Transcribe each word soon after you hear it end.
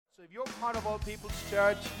So if you're part of All People's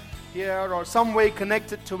Church here or some way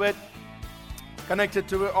connected to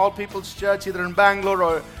All People's Church, either in Bangalore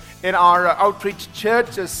or in our outreach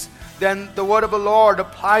churches, then the word of the Lord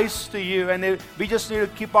applies to you, and we just need to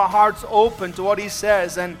keep our hearts open to what He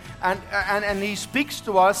says, and He speaks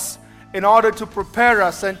to us in order to prepare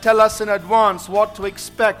us and tell us in advance what to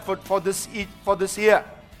expect for this year.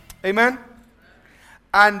 Amen?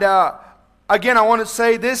 And again, I want to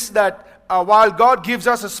say this, that while God gives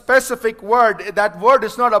us a specific word, that word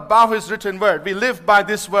is not above His written word. We live by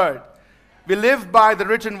this word. We live by the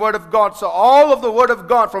written word of God. So all of the word of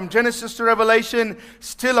God from Genesis to Revelation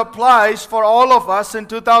still applies for all of us in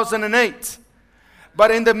 2008.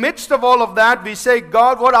 But in the midst of all of that, we say,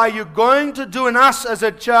 God, what are you going to do in us as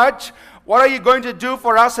a church? What are you going to do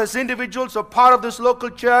for us as individuals or part of this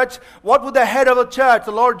local church? What would the head of the church,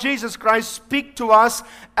 the Lord Jesus Christ, speak to us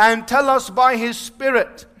and tell us by His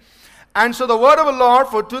Spirit? And so the word of the Lord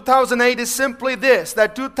for 2008 is simply this,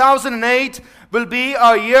 that 2008 will be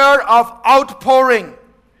a year of outpouring.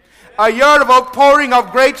 A year of outpouring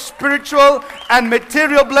of great spiritual and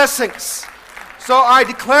material blessings. So I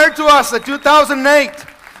declare to us that 2008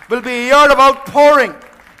 will be a year of outpouring.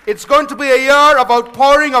 It's going to be a year of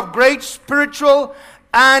outpouring of great spiritual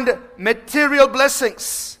and material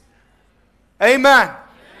blessings. Amen.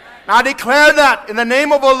 I declare that in the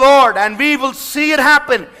name of the Lord, and we will see it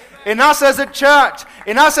happen in us as a church,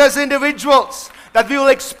 in us as individuals, that we will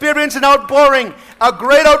experience an outpouring, a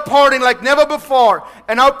great outpouring like never before,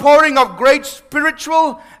 an outpouring of great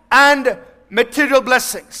spiritual and material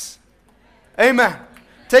blessings. Amen.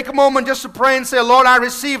 Take a moment just to pray and say, Lord, I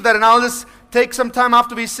receive that. And I'll just take some time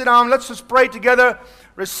after we sit down. Let's just pray together,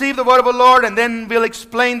 receive the word of the Lord, and then we'll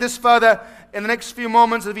explain this further in the next few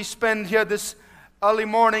moments that we spend here this early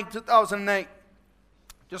morning, 2008.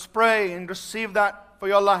 Just pray and receive that for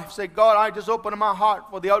your life. Say, God, I just open my heart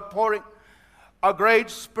for the outpouring, a great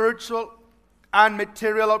spiritual and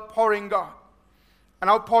material outpouring, God. An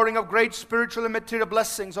outpouring of great spiritual and material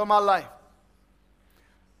blessings on my life.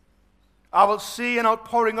 I will see an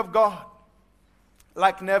outpouring of God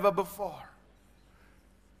like never before.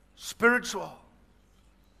 Spiritual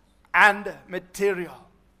and material.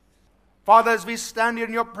 Father, as we stand here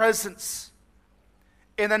in your presence,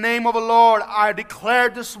 in the name of the Lord, I declare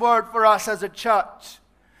this word for us as a church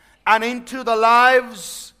and into the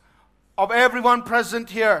lives of everyone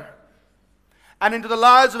present here and into the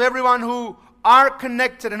lives of everyone who are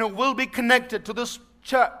connected and who will be connected to this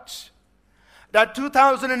church, that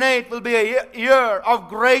 2008 will be a year of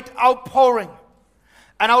great outpouring,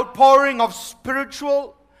 an outpouring of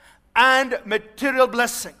spiritual and material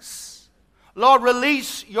blessings. Lord,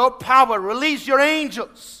 release your power, release your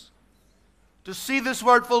angels to see this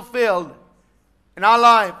word fulfilled in our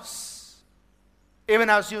lives, even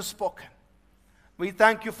as you've spoken. We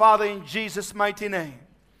thank you, Father, in Jesus' mighty name.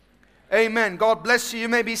 Amen. God bless you. You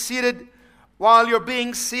may be seated. While you're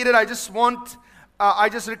being seated, I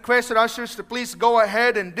just requested ushers to please go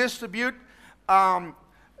ahead and distribute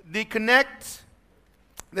the Connect.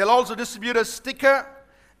 They'll also distribute a sticker,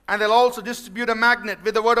 and they'll also distribute a magnet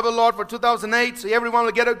with the word of the Lord for 2008. So everyone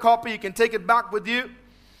will get a copy. You can take it back with you.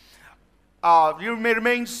 You may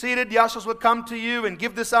remain seated. The ushers will come to you and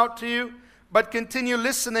give this out to you. But continue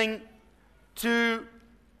listening to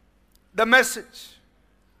the message.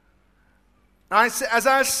 As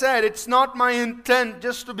I said, it's not my intent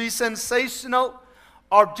just to be sensational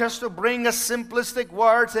or just to bring a simplistic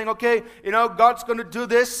word saying, okay, God's going to do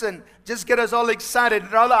this and just get us all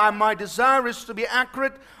excited. Rather, my desire is to be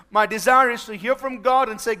accurate. My desire is to hear from God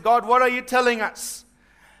and say, God, what are you telling us?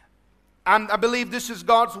 And I believe this is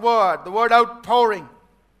God's word. The word outpouring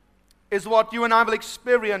is what you and I will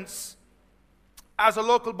experience as a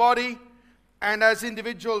local body and as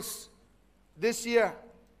individuals this year.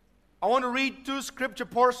 I want to read two scripture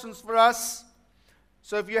portions for us.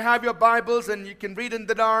 So if you have your Bibles and you can read in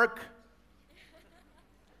the dark,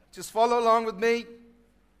 just follow along with me.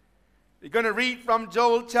 We're going to read from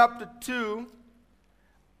Joel chapter 2.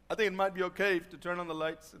 I think it might be okay to turn on the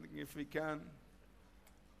lights if we can.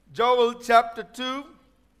 Joel chapter 2. I'm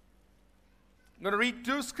going to read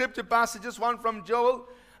two scripture passages, one from Joel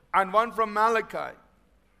and one from Malachi.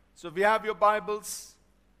 So if you have your Bibles,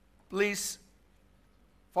 please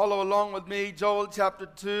follow along with me. Joel chapter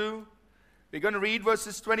 2. We're going to read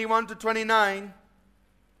verses 21 to 29.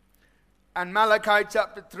 And Malachi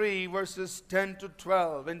chapter 3, verses 10 to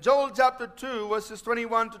 12. In Joel chapter 2, verses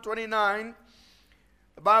 21 to 29,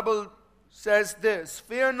 the Bible says this,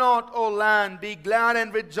 Fear not, O land, be glad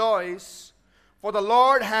and rejoice, for the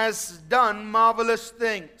Lord has done marvelous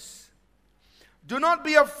things. Do not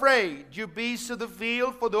be afraid, you beasts of the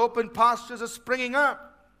field, for the open pastures are springing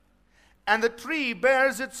up. and the tree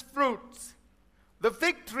bears its fruit. The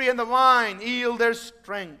fig tree and the vine yield their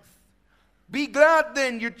strength. Be glad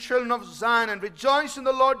then, you children of Zion, and rejoice in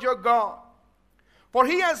the Lord your God. For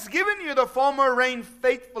he has given you the former rain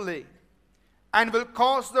faithfully, and will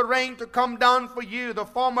cause the rain to come down for you, the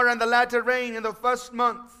former and the latter rain in the first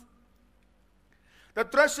month. The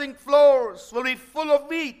threshing floors will be full of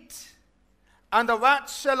wheat, and the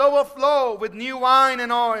vats shall overflow with new wine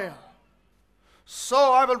and oil.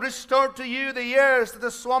 So I will restore to you the years that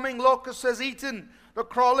the swarming locust has eaten, the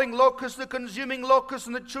crawling locust, the consuming locust,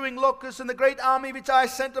 and the chewing locust, and the great army which I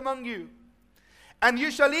sent among you. And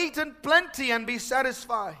you shall eat in plenty and be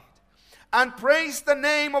satisfied, and praise the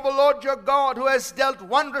name of the Lord your God, who has dealt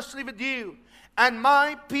wondrously with you. And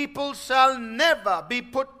my people shall never be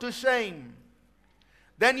put to shame.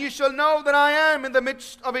 Then you shall know that I am in the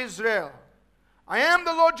midst of Israel. I am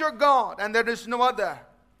the Lord your God, and there is no other.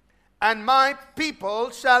 And my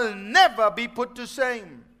people shall never be put to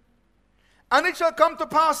shame. And it shall come to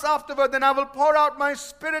pass afterward, that I will pour out my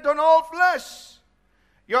spirit on all flesh.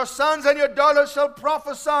 Your sons and your daughters shall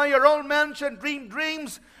prophesy, your old men shall dream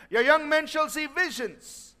dreams, your young men shall see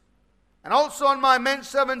visions. And also on my men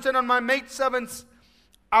servants and on my maid servants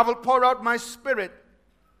I will pour out my spirit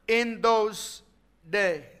in those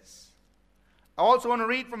days. I also want to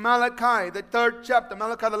read from Malachi, the 3rd chapter.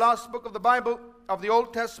 Malachi, the last book of the Bible, of the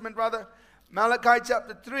Old Testament rather. Malachi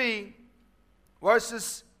chapter 3,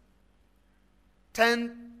 verses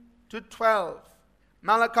 10 to 12.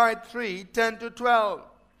 Malachi 3, 10 to 12.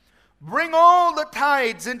 Bring all the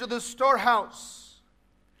tithes into the storehouse,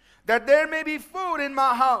 that there may be food in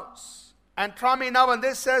my house. And try me now, and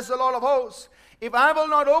this says the Lord of hosts, if I will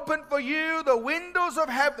not open for you the windows of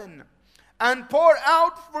heaven, and pour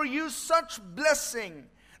out for you such blessing,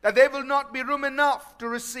 that there will not be room enough to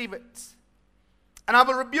receive it. And I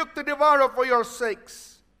will rebuke the devourer for your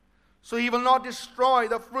sakes, so he will not destroy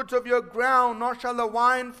the fruit of your ground, nor shall the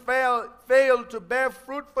vine fail to bear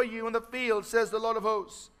fruit for you in the field, says the Lord of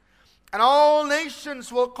hosts. And all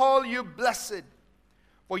nations will call you blessed,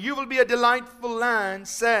 for you will be a delightful land,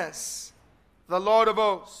 says the Lord of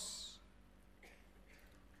hosts.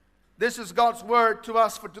 This is God's word to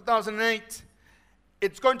us for 2008.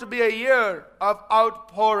 It's going to be a year of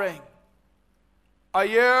outpouring. A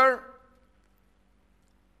year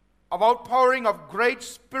of outpouring of great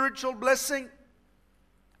spiritual blessing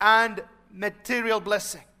and material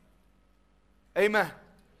blessing. Amen.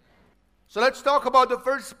 So let's talk about the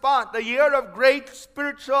first part, the year of great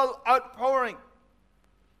spiritual outpouring.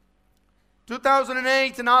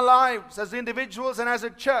 2008 in our lives as individuals and as a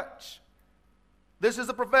church. This is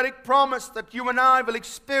a prophetic promise that you and I will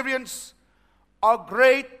experience a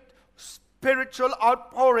great spiritual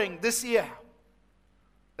outpouring this year.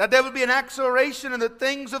 That there will be an acceleration in the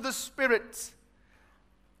things of the Spirit.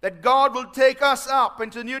 That God will take us up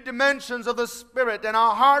into new dimensions of the Spirit, and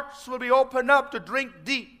our hearts will be opened up to drink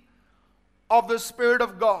deep of the Spirit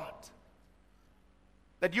of God.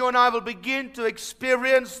 That you and I will begin to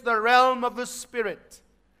experience the realm of the Spirit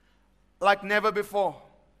like never before.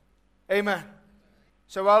 Amen.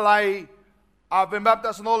 So, well, I've been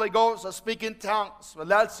baptized in the Holy Ghost, I speak in tongues. Well,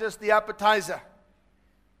 that's just the appetizer.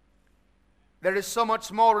 There is so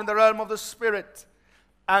much more in the realm of the Spirit.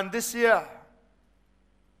 And this year,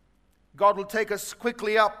 God will take us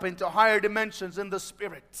quickly up into higher dimensions in the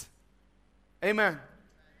Spirit. Amen.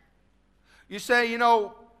 You say,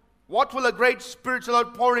 what will a great spiritual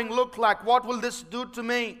outpouring look like? What will this do to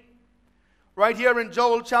me? Right here in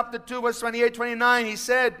Joel chapter 2, verse 28, 29, he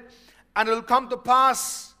said, and it will come to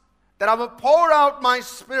pass that I will pour out my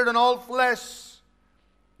spirit on all flesh.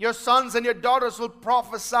 Your sons and your daughters will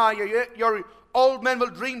prophesy. Your old men will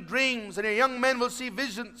dream dreams, and your young men will see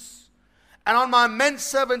visions. And on my men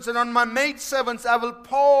servants and on my maid servants I will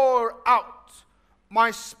pour out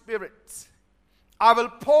my spirit. I will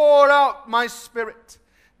pour out my spirit.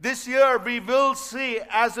 This year we will see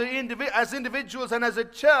as individuals and as a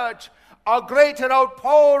church a greater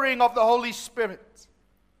outpouring of the Holy Spirit.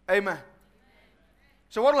 Amen.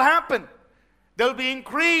 So what will happen? There will be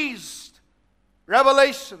increased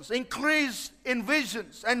revelations, increase in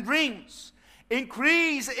visions and dreams,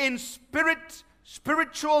 increase in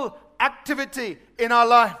spiritual activity in our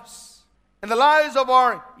lives, in the lives of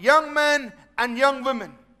our young men and young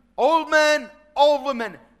women, old men, old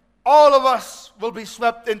women. All of us will be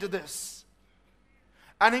swept into this.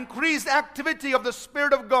 An increased activity of the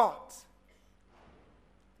Spirit of God.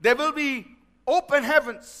 There will be open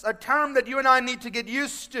heavens, a term that you and I need to get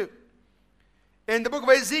used to. In the book of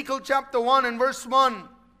Ezekiel chapter 1 and verse 1,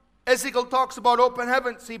 Ezekiel talks about open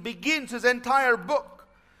heavens. He begins his entire book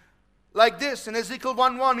like this. In Ezekiel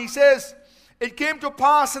 1:1 he says, It came to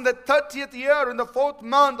pass in the 30th year, in the 4th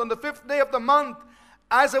month, on the 5th day of the month,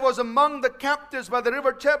 as I was among the captives by the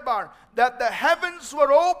river Chebar, that the heavens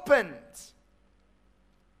were opened.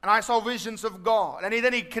 And I saw visions of God. And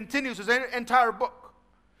then he continues his entire book.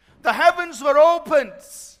 The heavens were opened.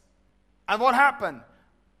 And what happened?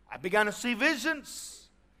 I began to see visions.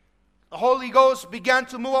 The Holy Ghost began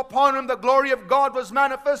to move upon him. The glory of God was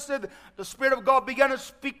manifested. The Spirit of God began to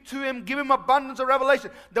speak to him, give him abundance of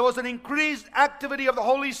revelation. There was an increased activity of the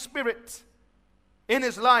Holy Spirit in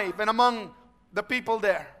his life and among the people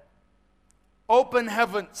there. Open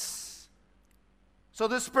heavens. So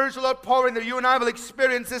this spiritual outpouring that you and I will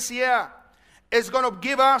experience this year is going to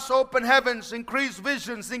give us open heavens, increased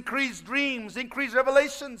visions, increased dreams, increased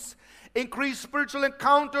revelations, increased spiritual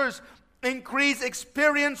encounters, increased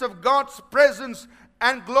experience of God's presence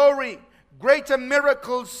and glory, greater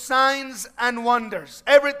miracles, signs, and wonders.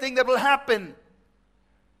 Everything that will happen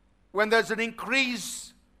when there's an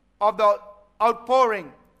increase of the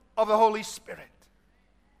outpouring of the Holy Spirit.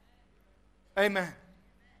 Amen.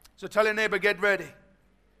 So tell your neighbor, get ready.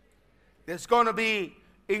 There's going to be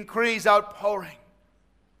increased outpouring.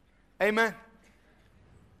 Amen.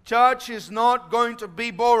 Church is not going to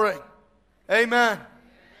be boring. Amen.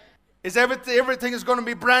 Everything is going to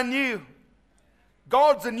be brand new.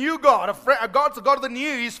 God's a new God. God's a God of the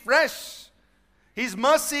new. He's fresh. His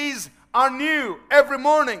mercies are new every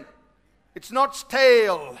morning. It's not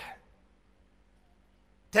stale.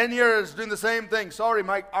 10 years doing the same thing. Sorry,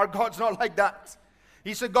 Mike, our God's not like that.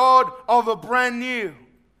 He's a God of a brand new.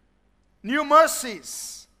 New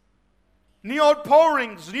mercies. New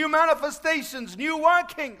outpourings. New manifestations. New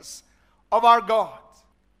workings of our God.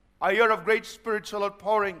 A year of great spiritual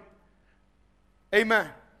outpouring. Amen.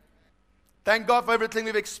 Thank God for everything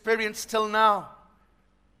we've experienced till now.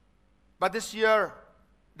 But this year,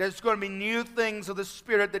 there's going to be new things of the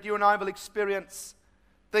Spirit that you and I will experience.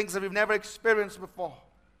 Things that we've never experienced before.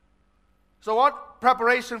 So what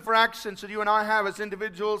preparation for action should you and I have as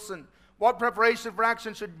individuals? And what preparation for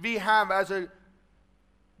action should we have as a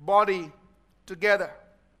body together?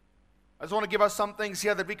 I just want to give us some things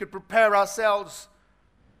here that we could prepare ourselves,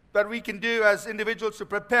 that we can do as individuals to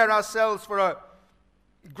prepare ourselves for a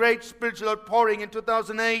great spiritual outpouring in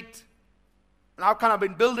 2008. And I've kind of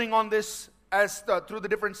been building on this through the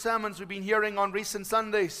different sermons we've been hearing on recent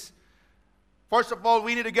Sundays. First of all,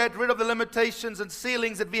 we need to get rid of the limitations and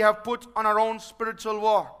ceilings that we have put on our own spiritual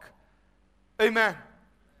walk. Amen.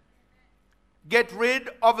 Get rid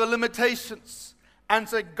of the limitations and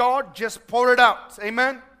say, God, just pour it out.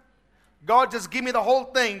 Amen. God, just give me the whole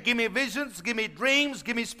thing. Give me visions, give me dreams,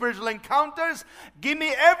 give me spiritual encounters. Give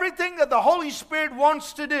me everything that the Holy Spirit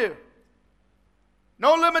wants to do.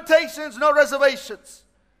 No limitations, no reservations.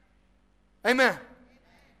 Amen.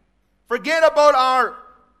 Forget about our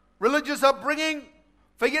religious upbringing.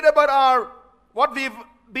 Forget about what we've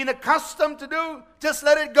been accustomed to do. Just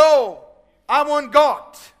let it go. I want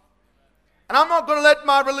God. And I'm not going to let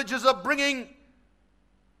my religious upbringing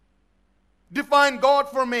define God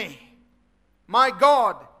for me. My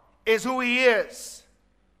God is who He is.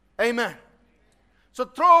 Amen. So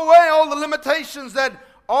throw away all the limitations that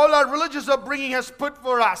all our religious upbringing has put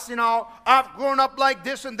for us. You know, I've grown up like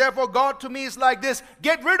this and therefore God to me is like this.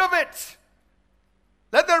 Get rid of it.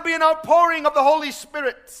 Let there be an outpouring of the Holy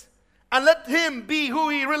Spirit. And let Him be who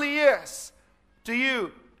He really is to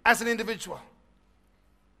you as an individual.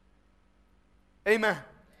 Amen.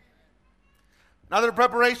 Another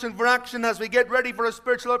preparation for action as we get ready for a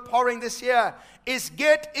spiritual outpouring this year is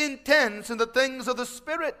get intense in the things of the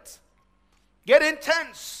Spirit. Get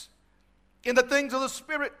intense in the things of the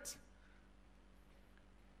Spirit.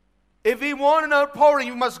 If we want an outpouring,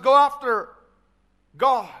 you must go after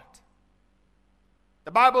God.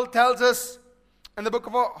 The Bible tells us in the book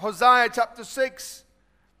of Hosea chapter 6,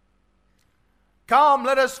 come,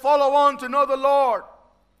 let us follow on to know the Lord.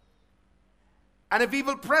 And if we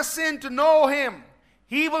will press in to know Him,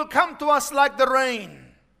 He will come to us like the rain.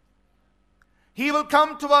 He will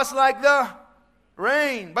come to us like the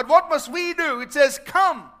rain. But what must we do? It says,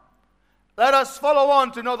 come, let us follow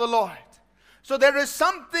on to know the Lord. So there is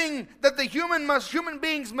something that the human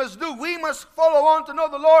beings must do. We must follow on to know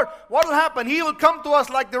the Lord. What will happen? He will come to us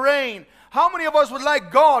like the rain. How many of us would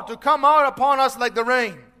like God to come out upon us like the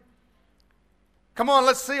rain? Come on,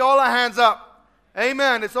 let's see all our hands up.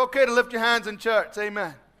 Amen. It's okay to lift your hands in church.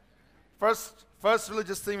 Amen. First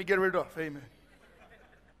religious thing we get rid of. Amen.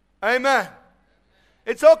 Amen.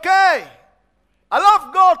 It's okay. I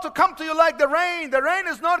love God to come to you like the rain. The rain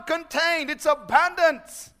is not contained. It's abundant.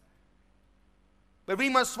 But we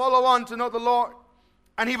must follow on to know the Lord.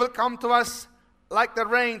 And He will come to us like the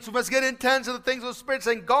rain. So we must get intense in the things of the Spirit,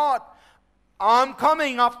 saying, God, I'm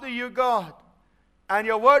coming after you, God. And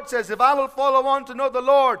your word says, if I will follow on to know the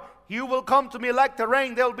Lord, you will come to me like the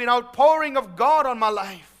rain. There will be an outpouring of God on my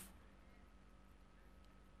life.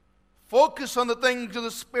 Focus on the things of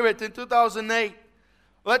the Spirit in 2008.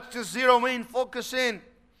 Let's just zero in, focus in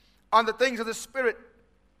on the things of the Spirit.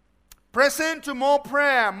 Press into more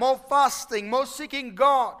prayer, more fasting, more seeking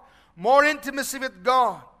God, more intimacy with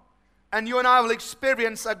God. And you and I will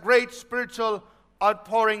experience a great spiritual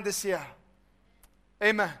outpouring this year.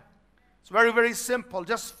 Amen. It's very, very simple.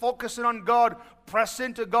 Just focusing on God. Press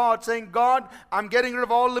into God, saying, God, I'm getting rid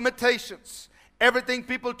of all limitations. Everything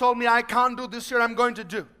people told me I can't do this year, I'm going to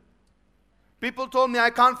do. People told me I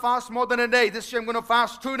can't fast more than a day. This year I'm going to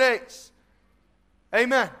fast 2 days.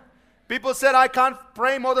 Amen. People said I can't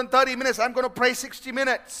pray more than 30 minutes. I'm going to pray 60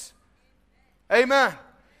 minutes. Amen.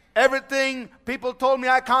 Everything people told me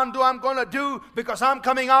I can't do, I'm going to do because I'm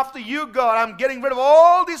coming after you, God. I'm getting rid of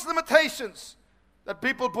all these limitations that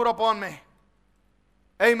people put upon me.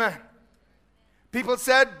 Amen. People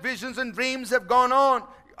said visions and dreams have gone on,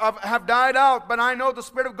 have died out, but I know the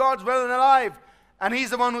Spirit of God's well and alive, and He's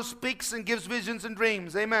the one who speaks and gives visions and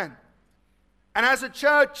dreams. Amen. And as a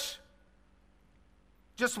church,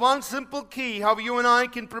 just one simple key how you and I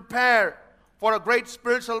can prepare for a great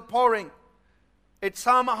spiritual pouring. It's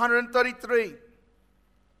Psalm 133.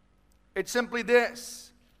 It's simply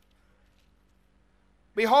this.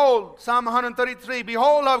 Behold, Psalm 133,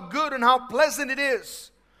 behold how good and how pleasant it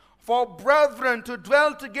is for brethren to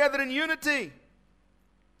dwell together in unity.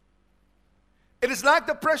 It is like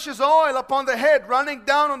the precious oil upon the head, running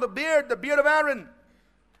down on the beard of Aaron,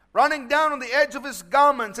 running down on the edge of his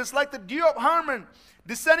garments. It's like the dew of Hermon,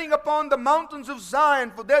 descending upon the mountains of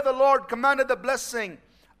Zion, for there the Lord commanded the blessing,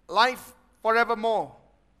 life forevermore.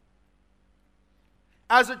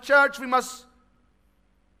 As a church, we must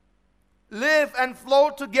live and flow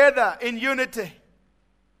together in unity.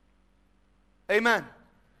 Amen.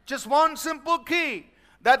 Just one simple key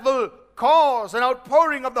that will cause an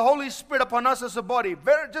outpouring of the Holy Spirit upon us as a body.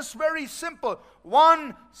 Very simple.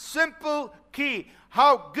 One simple key.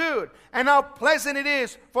 How good and how pleasant it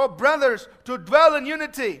is for brothers to dwell in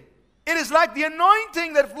unity. It is like the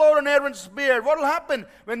anointing that flowed on Aaron's beard. What will happen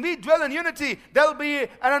when we dwell in unity? There will be an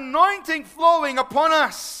anointing flowing upon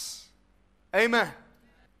us. Amen.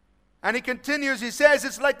 And he continues, he says,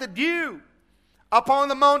 it's like the dew upon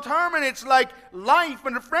the Mount Hermon. It's like life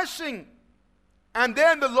and refreshing. And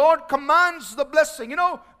then the Lord commands the blessing. You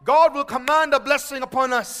know, God will command a blessing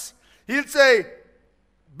upon us. He'll say,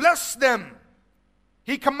 bless them.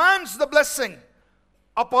 He commands the blessing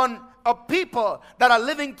upon a people that are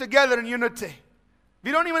living together in unity.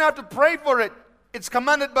 We don't even have to pray for it. It's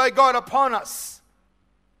commanded by God upon us.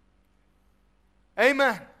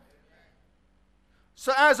 Amen.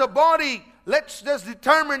 So as a body, let's just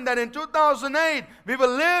determine that in 2008, we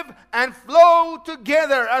will live and flow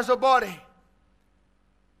together as a body.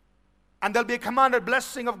 And there'll be a commanded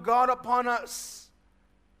blessing of God upon us,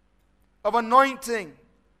 of anointing,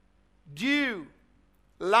 dew,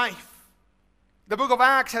 life. The book of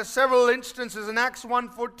Acts has several instances in Acts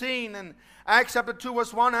 1:14 and Acts chapter 2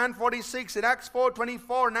 verse 1 and 46, in Acts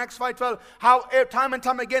 4:24 and Acts 5:12, how time and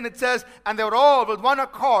time again it says, and they were all with one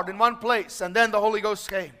accord in one place, and then the Holy Ghost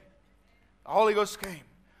came. The Holy Ghost came.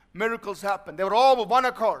 Miracles happened. They were all with one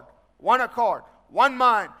accord, one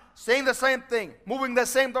mind, saying the same thing, moving the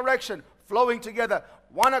same direction, flowing together.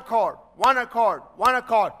 One accord.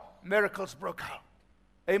 Miracles broke out.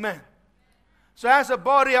 Amen. So as a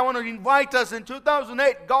body, I want to invite us in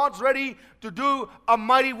 2008, God's ready to do a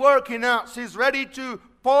mighty work in us. He's ready to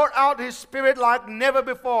pour out His Spirit like never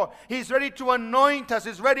before. He's ready to anoint us.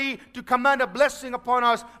 He's ready to command a blessing upon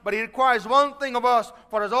us. But He requires one thing of us,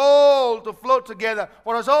 for us all to flow together,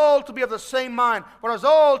 for us all to be of the same mind, for us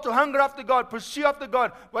all to hunger after God, pursue after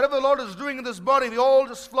God. Whatever the Lord is doing in this body, we all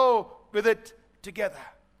just flow with it together.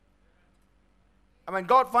 And when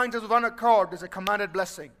God finds us with one accord, there's a commanded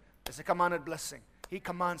blessing. There's a commanded blessing. He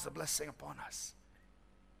commands the blessing upon us.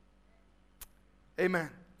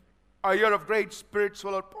 Amen. A year of great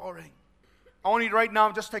spiritual outpouring. I want you right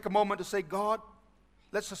now just take a moment to say, God,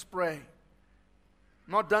 let's just pray.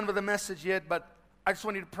 I'm not done with the message yet, but I just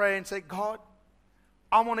want you to pray and say, God,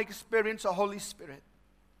 I want to experience the Holy Spirit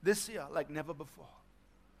this year like never before.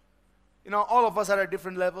 You know, all of us are at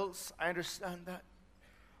different levels. I understand that.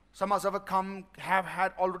 Some of us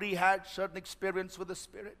have already had certain experience with the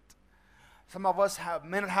Spirit. Some of us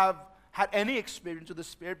may not have had any experience with the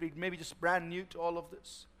Spirit. We may be just brand new to all of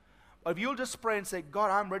this. But if you'll just pray and say,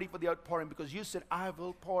 God, I'm ready for the outpouring because you said, I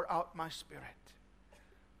will pour out my Spirit.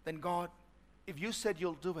 Then God, if you said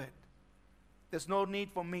you'll do it, there's no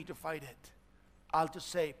need for me to fight it. I'll just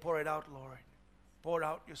say, pour it out, Lord. Pour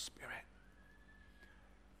out your Spirit.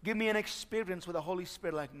 Give me an experience with the Holy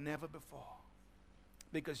Spirit like never before.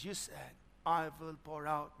 Because you said, I will pour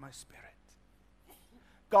out my Spirit.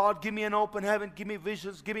 God, give me an open heaven. Give me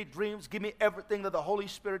visions. Give me dreams. Give me everything that the Holy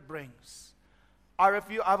Spirit brings. I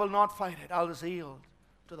refuse. I will not fight it. I'll just yield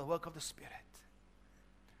to the work of the Spirit.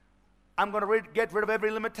 I'm going to get rid of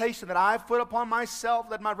every limitation that I've put upon myself,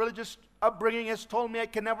 that my religious upbringing has told me I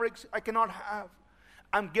cannot have.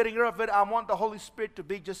 I'm getting rid of it. I want the Holy Spirit to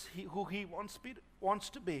be just who He wants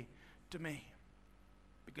to be to me.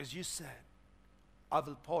 Because you said, I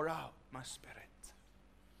will pour out my Spirit.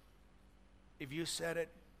 If you said it,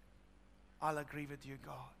 I'll agree with you,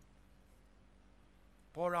 God.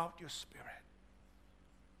 Pour out your Spirit.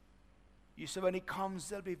 You said when He comes,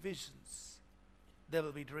 there'll be visions. There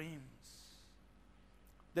will be dreams.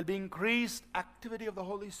 There'll be increased activity of the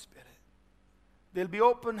Holy Spirit. There'll be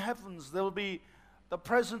open heavens. There'll be the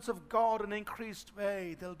presence of God in an increased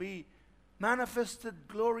way. There'll be manifested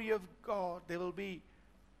glory of God. There will be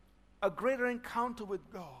a greater encounter with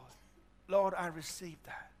God. Lord, I receive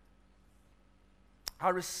that. I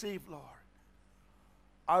receive, Lord.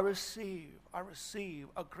 I receive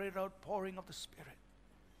a greater outpouring of the Spirit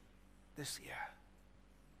this year.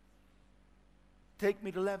 Take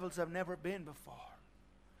me to levels I've never been before.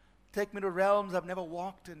 Take me to realms I've never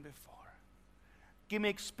walked in before. Give me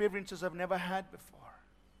experiences I've never had before.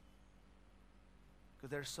 Because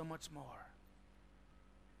there's so much more.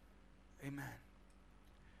 Amen.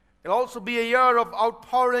 It'll also be a year of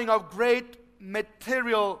outpouring of great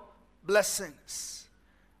material blessings.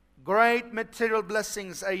 Great material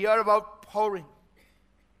blessings. A year of outpouring.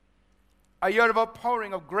 A year of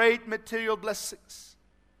outpouring of great material blessings.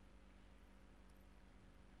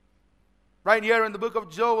 Right here in the book of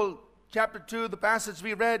Joel, chapter 2, the passage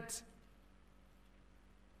we read. If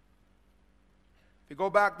you go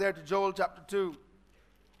back there to Joel chapter 2,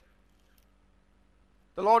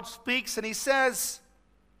 the Lord speaks and He says,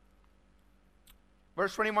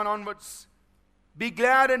 verse 21 onwards, be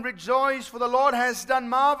glad and rejoice, for the Lord has done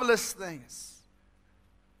marvelous things.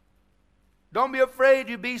 Don't be afraid,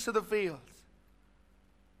 you beasts of the field.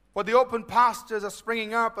 For the open pastures are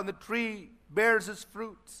springing up, and the tree bears its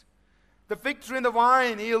fruits. The fig tree and the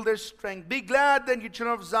vine yield their strength. Be glad then, you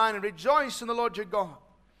children of Zion, and rejoice in the Lord your God.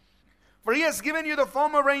 For He has given you the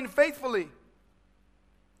former rain faithfully.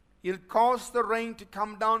 He'll cause the rain to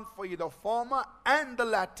come down for you, the former and the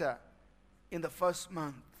latter, in the first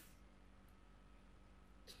month.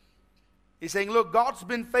 He's saying, look, God's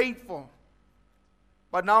been faithful.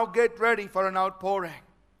 But now get ready for an outpouring.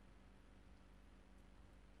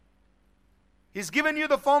 He's given you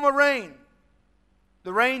the former rain.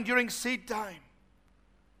 The rain during seed time.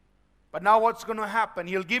 But now what's going to happen?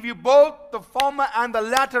 He'll give you both the former and the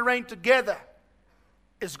latter rain together.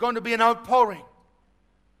 It's going to be an outpouring.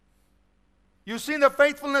 You've seen the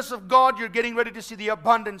faithfulness of God. You're getting ready to see the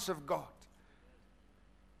abundance of God.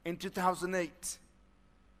 In 2008.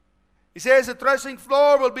 He says the threshing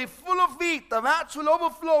floor will be full of wheat. The vats will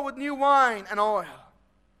overflow with new wine and oil.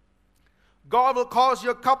 God will cause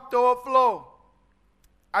your cup to overflow.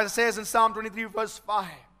 As it says in Psalm 23 verse 5.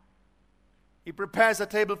 He prepares a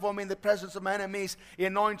table for me in the presence of my enemies. He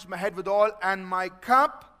anoints my head with oil, and my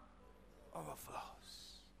cup overflows.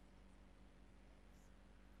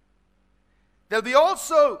 There'll be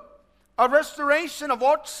also a restoration of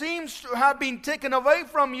what seems to have been taken away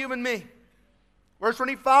from you and me. Verse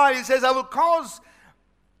 25, he says, I will cause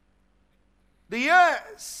the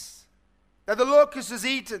years that the locust has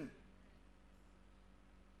eaten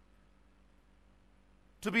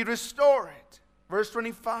to be restored. Verse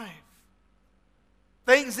 25.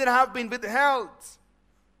 Things that have been withheld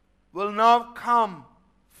will now come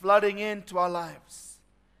flooding into our lives.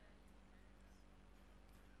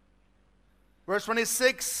 Verse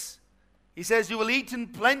 26, he says, you will eat in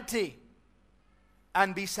plenty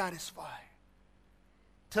and be satisfied.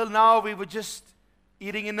 Till now we were just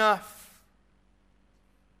eating enough.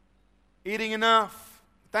 Eating enough.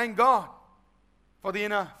 Thank God for the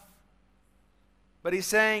enough. But He's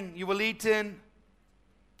saying, you will eat in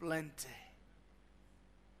plenty.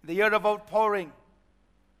 The year of outpouring,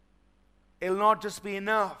 it'll not just be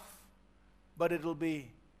enough, but it'll be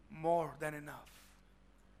more than enough.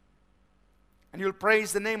 And you'll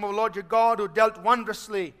praise the name of the Lord your God, who dealt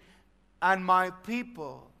wondrously, and my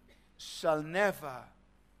people shall never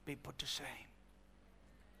be put to shame.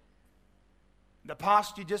 In the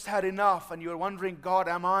past you just had enough, and you're wondering, God,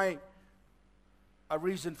 am I a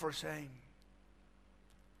reason for shame?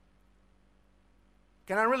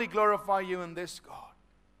 Can I really glorify you in this, God?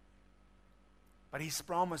 But His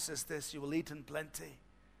promise is this, you will eat in plenty.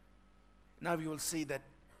 Now you will see that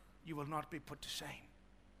you will not be put to shame,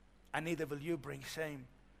 and neither will you bring shame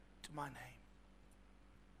to my name.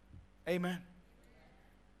 Amen.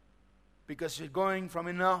 Because you're going from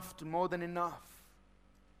enough to more than enough.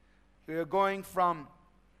 You're going from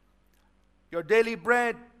your daily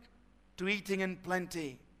bread to eating in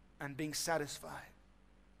plenty and being satisfied.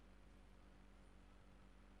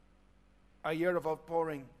 A year of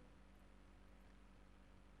outpouring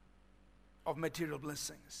of material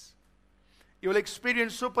blessings. You will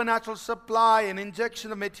experience supernatural supply and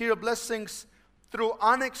injection of material blessings through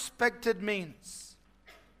unexpected means.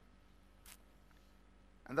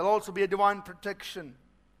 And there'll also be a divine protection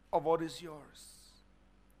of what is yours.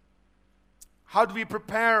 How do we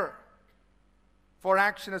prepare for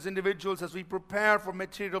action as individuals, as we prepare for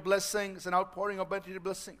material blessings and outpouring of material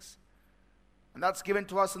blessings? And that's given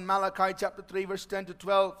to us in Malachi chapter 3, verse 10 to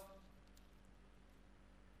 12.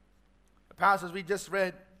 The passage we just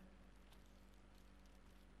read.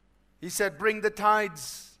 He said, bring the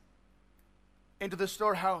tithes into the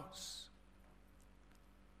storehouse.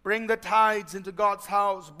 Bring the tithes into God's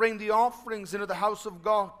house. Bring the offerings into the house of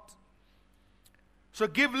God. So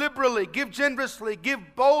give liberally, give generously, give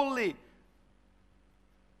boldly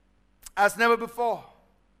as never before.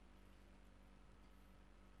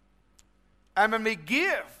 And when we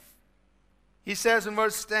give, he says in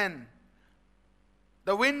verse 10,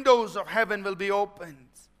 the windows of heaven will be opened,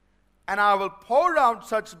 and I will pour out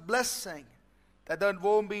such blessing that there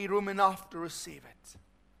won't be room enough to receive it.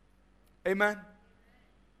 Amen.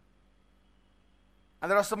 And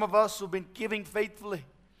there are some of us who've been giving faithfully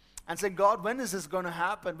and saying, God, when is this going to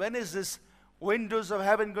happen? When is this windows of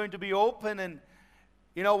heaven going to be open? And,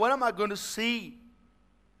 when am I going to see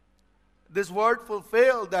this word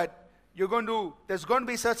fulfilled, that there's going to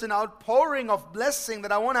be such an outpouring of blessing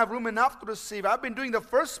that I won't have room enough to receive? I've been doing the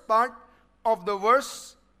first part of the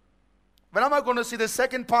verse. When am I going to see the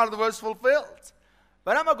second part of the verse fulfilled?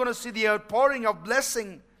 When am I going to see the outpouring of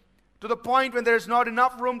blessing to the point when there's not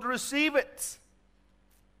enough room to receive it?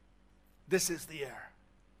 This is the year.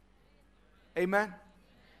 Amen.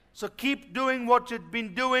 So keep doing what you've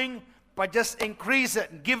been doing, but just increase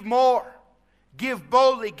it and give more. Give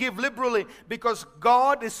boldly, give liberally, because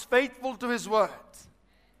God is faithful to His word.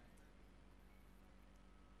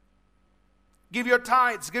 Give your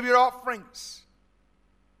tithes, give your offerings.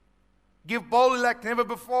 Give boldly like never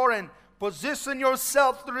before and position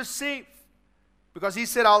yourself to receive. Because He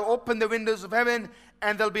said, I'll open the windows of heaven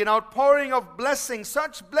and there'll be an outpouring of blessing,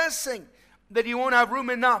 such blessing that you won't have room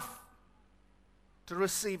enough to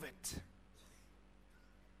receive it.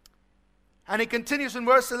 And He continues in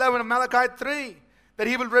verse 11 of Malachi 3, that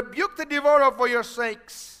He will rebuke the devourer for your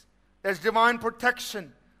sakes. There's divine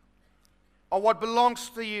protection of what belongs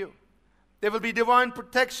to you. There will be divine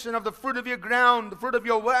protection of the fruit of your ground, the fruit of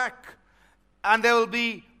your work. And there will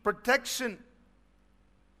be protection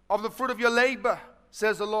of the fruit of your labor,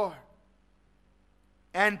 says the Lord.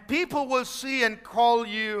 And people will see and call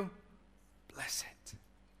you blessed.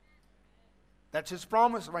 That's His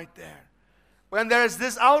promise right there. When there's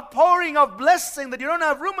this outpouring of blessing that you don't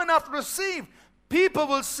have room enough to receive, people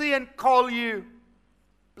will see and call you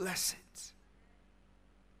blessed.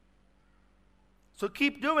 So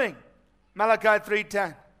keep doing Malachi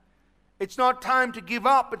 3:10. It's not time to give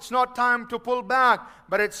up. It's not time to pull back.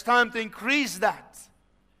 But it's time to increase that.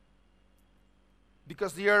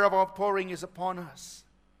 Because the year of outpouring is upon us.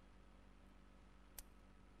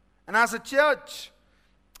 And as a church,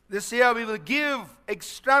 this year we will give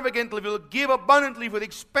extravagantly, we will give abundantly for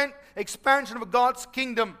the expansion of God's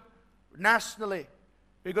kingdom nationally.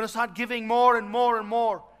 We're going to start giving more and more and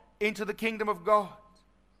more into the kingdom of God.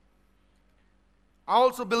 I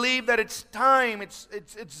also believe that it's time.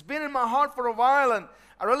 It's been in my heart for a while, and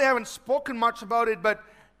I really haven't spoken much about it, but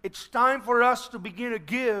it's time for us to begin to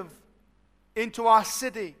give into our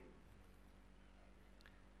city.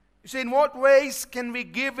 You say, in what ways can we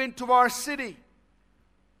give into our city?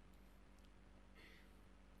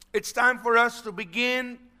 It's time for us to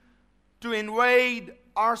begin to invade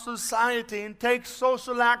our society and take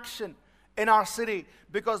social action in our city,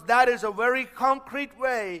 because that is a very concrete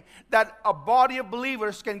way that a body of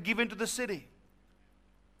believers can give into the city.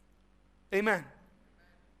 Amen.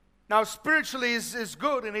 Now, spiritually is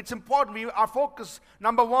good and it's important. Our focus,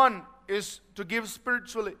 number one, is to give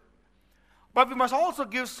spiritually. But we must also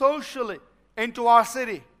give socially into our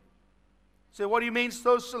city. So what do you mean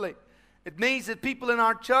socially? It means that people in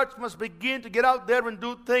our church must begin to get out there and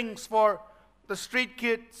do things for the street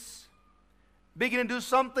kids. Begin to do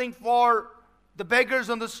something for the beggars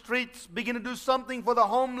on the streets. Begin to do something for the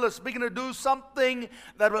homeless. Begin to do something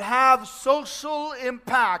that will have social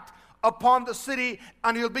impact upon the city.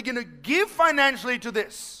 And you'll begin to give financially to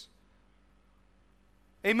this.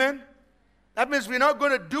 Amen? That means we're not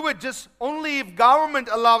going to do it just only if government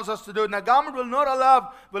allows us to do it. Now, government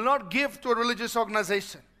will not give to a religious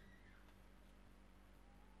organization.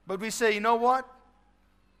 But we say, you know what?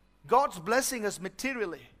 God's blessing us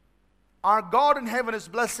materially. Our God in heaven is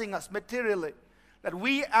blessing us materially. That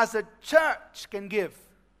we as a church can give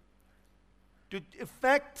to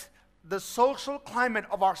affect the social climate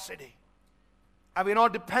of our city. And we're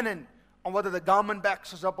not dependent on whether the government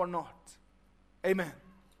backs us up or not. Amen.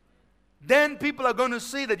 Then people are going to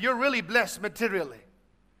see that you're really blessed materially.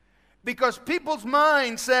 Because people's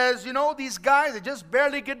mind says, you know, these guys, they just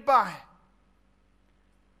barely get by.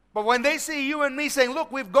 But when they see you and me saying,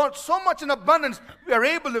 look, we've got so much in abundance, we are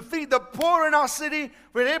able to feed the poor in our city,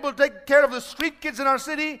 we're able to take care of the street kids in our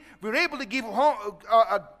city, we're able to give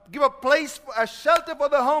a place, a shelter for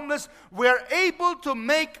the homeless, we're able to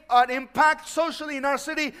make an impact socially in our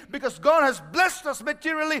city because God has blessed us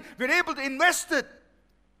materially, we're able to invest it.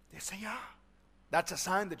 They say, yeah, that's a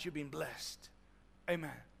sign that you've been blessed.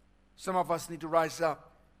 Amen. Some of us need to rise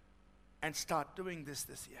up and start doing this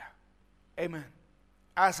year. Amen.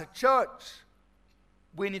 As a church,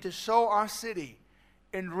 we need to show our city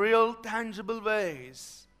in real, tangible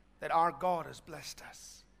ways that our God has blessed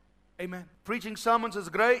us. Amen. Preaching sermons is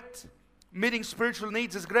great. Meeting spiritual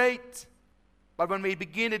needs is great. But when we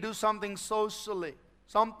begin to do something socially,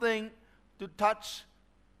 something to touch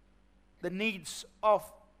the needs of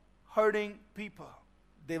hurting people,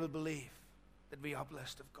 they will believe that we are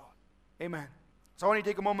blessed of God. Amen. So I want you to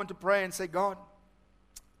take a moment to pray and say, God,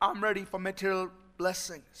 I'm ready for material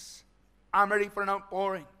blessings. I'm ready for an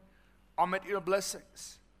outpouring of material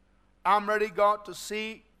blessings. I'm ready, God, to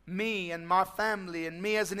see me and my family and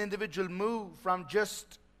me as an individual move from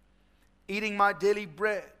just eating my daily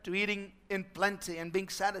bread to eating in plenty and being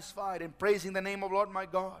satisfied and praising the name of Lord my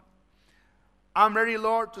God. I'm ready,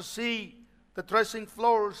 Lord, to see the threshing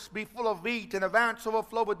floors be full of wheat and the vats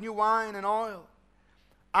overflow with new wine and oil.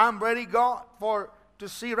 I'm ready, God, to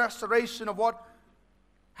see restoration of what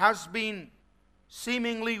has been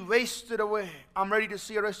seemingly wasted away. I'm ready to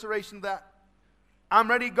see a restoration of that. I'm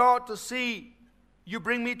ready, God, to see you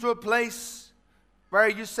bring me to a place where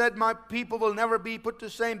you said my people will never be put to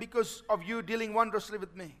shame because of you dealing wondrously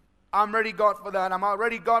with me. I'm ready, God, for that. I'm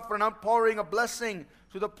ready, God, for an outpouring of blessing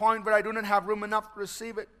to the point where I do not have room enough to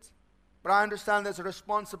receive it. But I understand there's a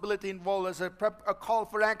responsibility involved. There's a call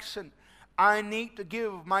for action. I need to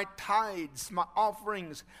give my tithes, my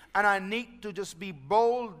offerings, and I need to just be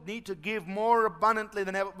bold, need to give more abundantly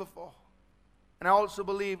than ever before. And I also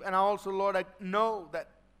believe, and I also, Lord, I know that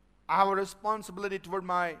I have a responsibility toward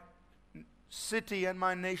my city and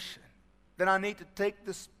my nation. Then I need to take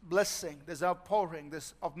this blessing, this outpouring,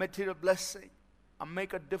 this of material blessing, and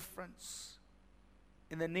make a difference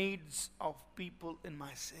in the needs of people in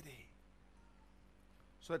my city.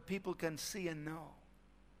 So that people can see and know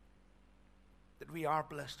that we are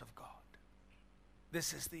blessed of God.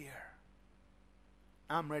 This is the year.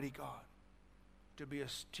 I'm ready, God, to be a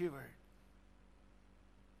steward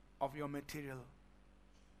of your material,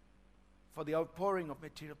 for the outpouring of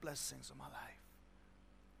material blessings of my life.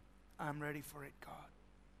 I'm ready for it, God.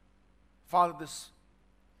 Father, this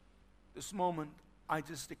moment, I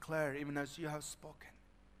just declare, even as you have spoken,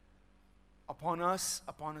 upon us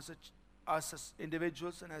as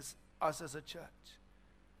individuals and as us as a church,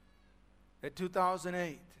 that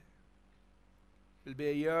 2008 will be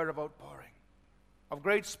a year of outpouring, of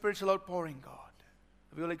great spiritual outpouring, God.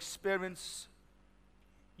 We will experience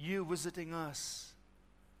you visiting us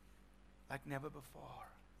like never before.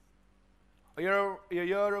 A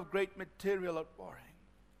year of great material outpouring,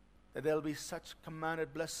 that there will be such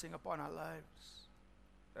commanded blessing upon our lives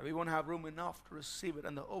that we won't have room enough to receive it,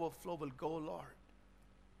 and the overflow will go, Lord,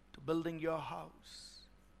 to building your house.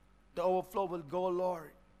 The overflow will go,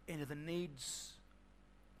 Lord, into the needs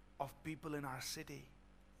of people in our city.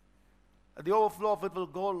 The overflow of it will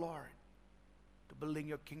go, Lord, to building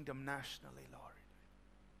your kingdom nationally, Lord.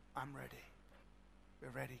 I'm ready. We're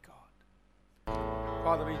ready, God.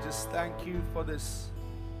 Father, we just thank you for this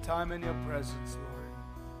time in your presence,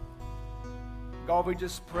 Lord. God, we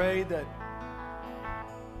just pray that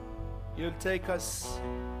you'll take us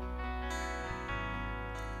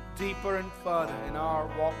deeper and further in our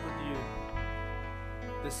walk with you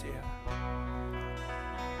this year.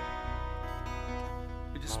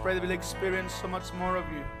 We just pray that we'll experience so much more of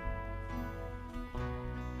you.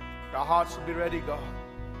 Our hearts will be ready, God,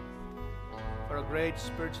 for a great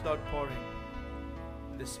spiritual outpouring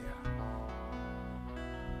this year.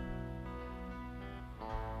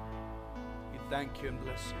 We thank you and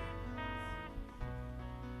bless you.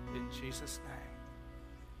 In Jesus' name.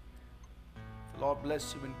 Lord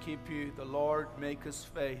bless you and keep you. The Lord make his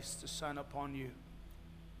face to shine upon you.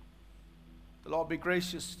 The Lord be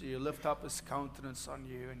gracious to you, lift up his countenance on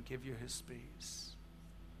you, and give you his peace.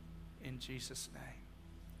 In Jesus' name.